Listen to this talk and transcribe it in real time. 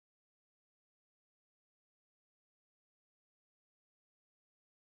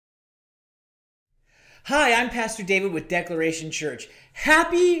Hi, I'm Pastor David with Declaration Church.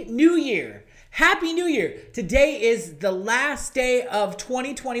 Happy New Year! Happy New Year! Today is the last day of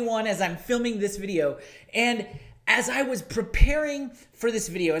 2021 as I'm filming this video. And as I was preparing for this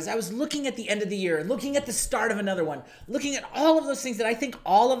video, as I was looking at the end of the year, looking at the start of another one, looking at all of those things that I think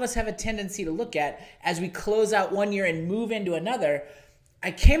all of us have a tendency to look at as we close out one year and move into another, I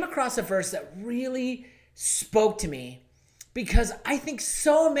came across a verse that really spoke to me. Because I think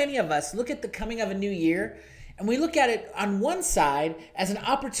so many of us look at the coming of a new year and we look at it on one side as an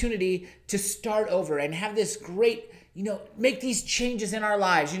opportunity to start over and have this great, make these changes in our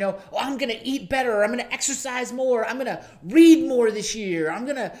lives. I'm going to eat better. Or I'm going to exercise more. I'm going to read more this year. I'm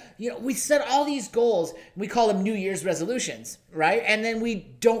going to, we set all these goals. We call them New Year's resolutions, right? And then we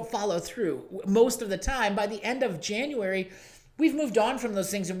don't follow through. Most of the time, by the end of January, we've moved on from those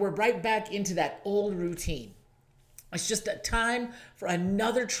things and we're right back into that old routine. It's just a time for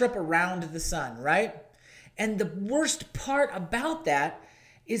another trip around the sun, right? And the worst part about that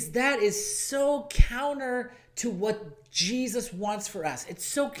is so counter to what Jesus wants for us. It's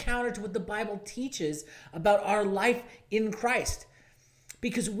so counter to what the Bible teaches about our life in Christ.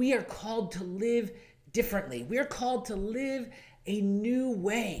 Because we are called to live differently. We are called to live a new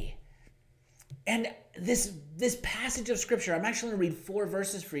way. And this passage of Scripture, I'm actually going to read 4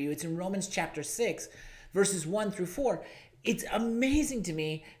 verses for you. It's in Romans chapter 6. Verses 1 through 4. It's amazing to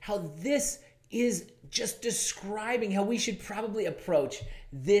me how this is just describing how we should probably approach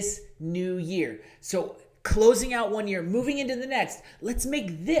this new year. So closing out one year, moving into the next, let's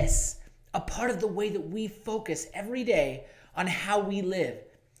make this a part of the way that we focus every day on how we live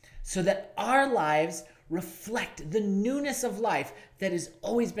so that our lives reflect the newness of life that has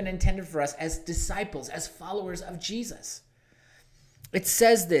always been intended for us as disciples, as followers of Jesus. It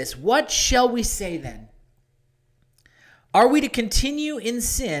says this, "What shall we say then? Are we to continue in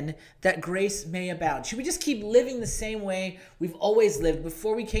sin that grace may abound?" Should we just keep living the same way we've always lived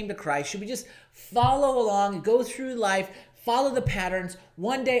before we came to Christ? Should we just follow along and go through life, follow the patterns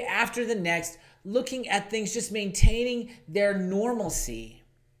one day after the next, looking at things, just maintaining their normalcy?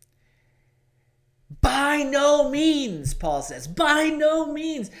 By no means, Paul says. By no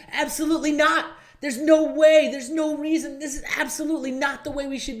means. Absolutely not. There's no way, there's no reason. This is absolutely not the way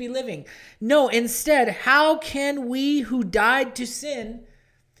we should be living. No, instead, how can we who died to sin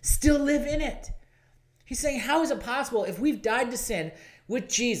still live in it? He's saying, how is it possible if we've died to sin with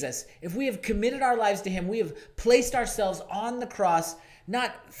Jesus, if we have committed our lives to him, we have placed ourselves on the cross,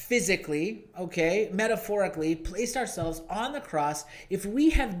 not physically, okay, metaphorically, placed ourselves on the cross. If we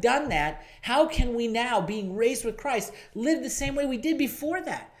have done that, how can we now, being raised with Christ, live the same way we did before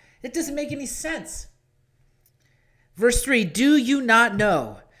that? It doesn't make any sense. Verse 3, "Do you not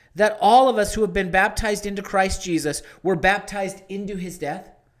know that all of us who have been baptized into Christ Jesus were baptized into his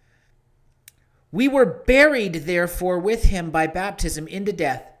death? We were buried, therefore, with him by baptism into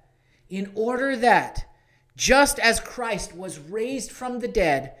death, in order that, just as Christ was raised from the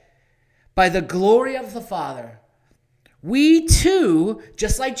dead by the glory of the Father, we too,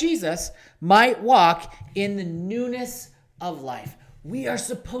 just like Jesus, might walk in the newness of life." We are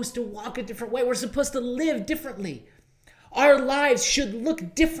supposed to walk a different way. We're supposed to live differently. Our lives should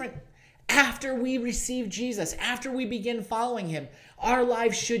look different after we receive Jesus, after we begin following him. Our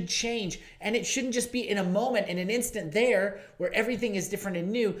lives should change. And it shouldn't just be in a moment, in an instant there, where everything is different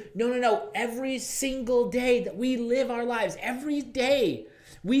and new. No. Every single day that we live our lives, every day,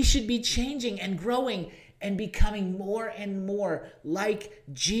 we should be changing and growing and becoming more and more like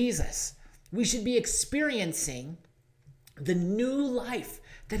Jesus. We should be experiencing the new life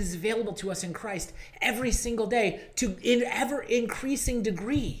that is available to us in Christ every single day to an ever increasing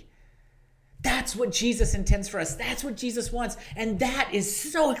degree. That's what Jesus intends for us. That's what Jesus wants. And that is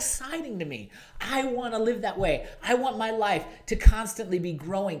so exciting to me. I want to live that way. I want my life to constantly be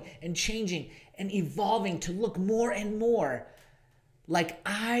growing and changing and evolving to look more and more like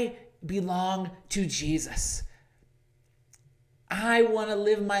I belong to Jesus. I want to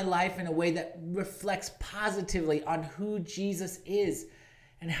live my life in a way that reflects positively on who Jesus is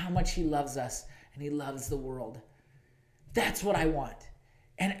and how much he loves us and he loves the world. That's what I want.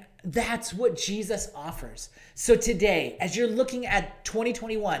 And that's what Jesus offers. So today, as you're looking at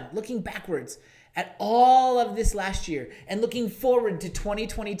 2021, looking backwards at all of this last year and looking forward to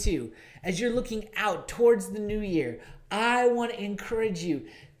 2022, as you're looking out towards the new year, I want to encourage you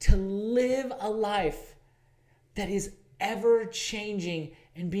to live a life that is ever changing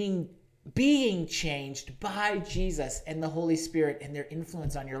and being being changed by Jesus and the Holy Spirit and their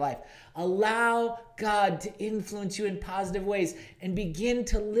influence on your life. Allow God to influence you in positive ways and begin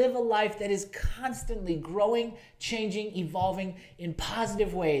to live a life that is constantly growing, changing, evolving in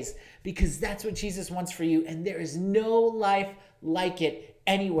positive ways, because that's what Jesus wants for you, and there is no life like it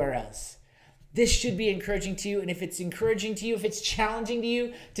anywhere else. This should be encouraging to you, and if it's encouraging to you, if it's challenging to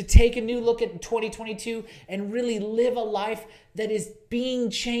you to take a new look at 2022 and really live a life that is being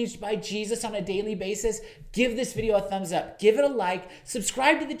changed by Jesus on a daily basis, give this video a thumbs up, give it a like,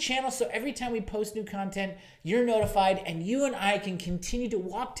 subscribe to the channel so every time we post new content, you're notified, and you and I can continue to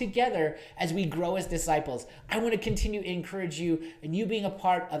walk together as we grow as disciples. I want to continue to encourage you, and you being a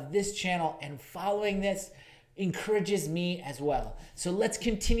part of this channel and following this encourages me as well. So let's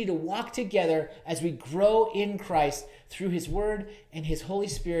continue to walk together as we grow in Christ through his word and his Holy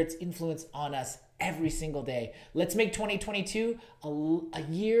Spirit's influence on us every single day. Let's make 2022 a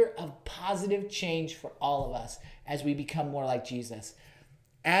year of positive change for all of us as we become more like Jesus.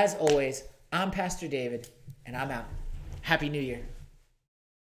 As always, I'm Pastor David, and I'm out. Happy New Year.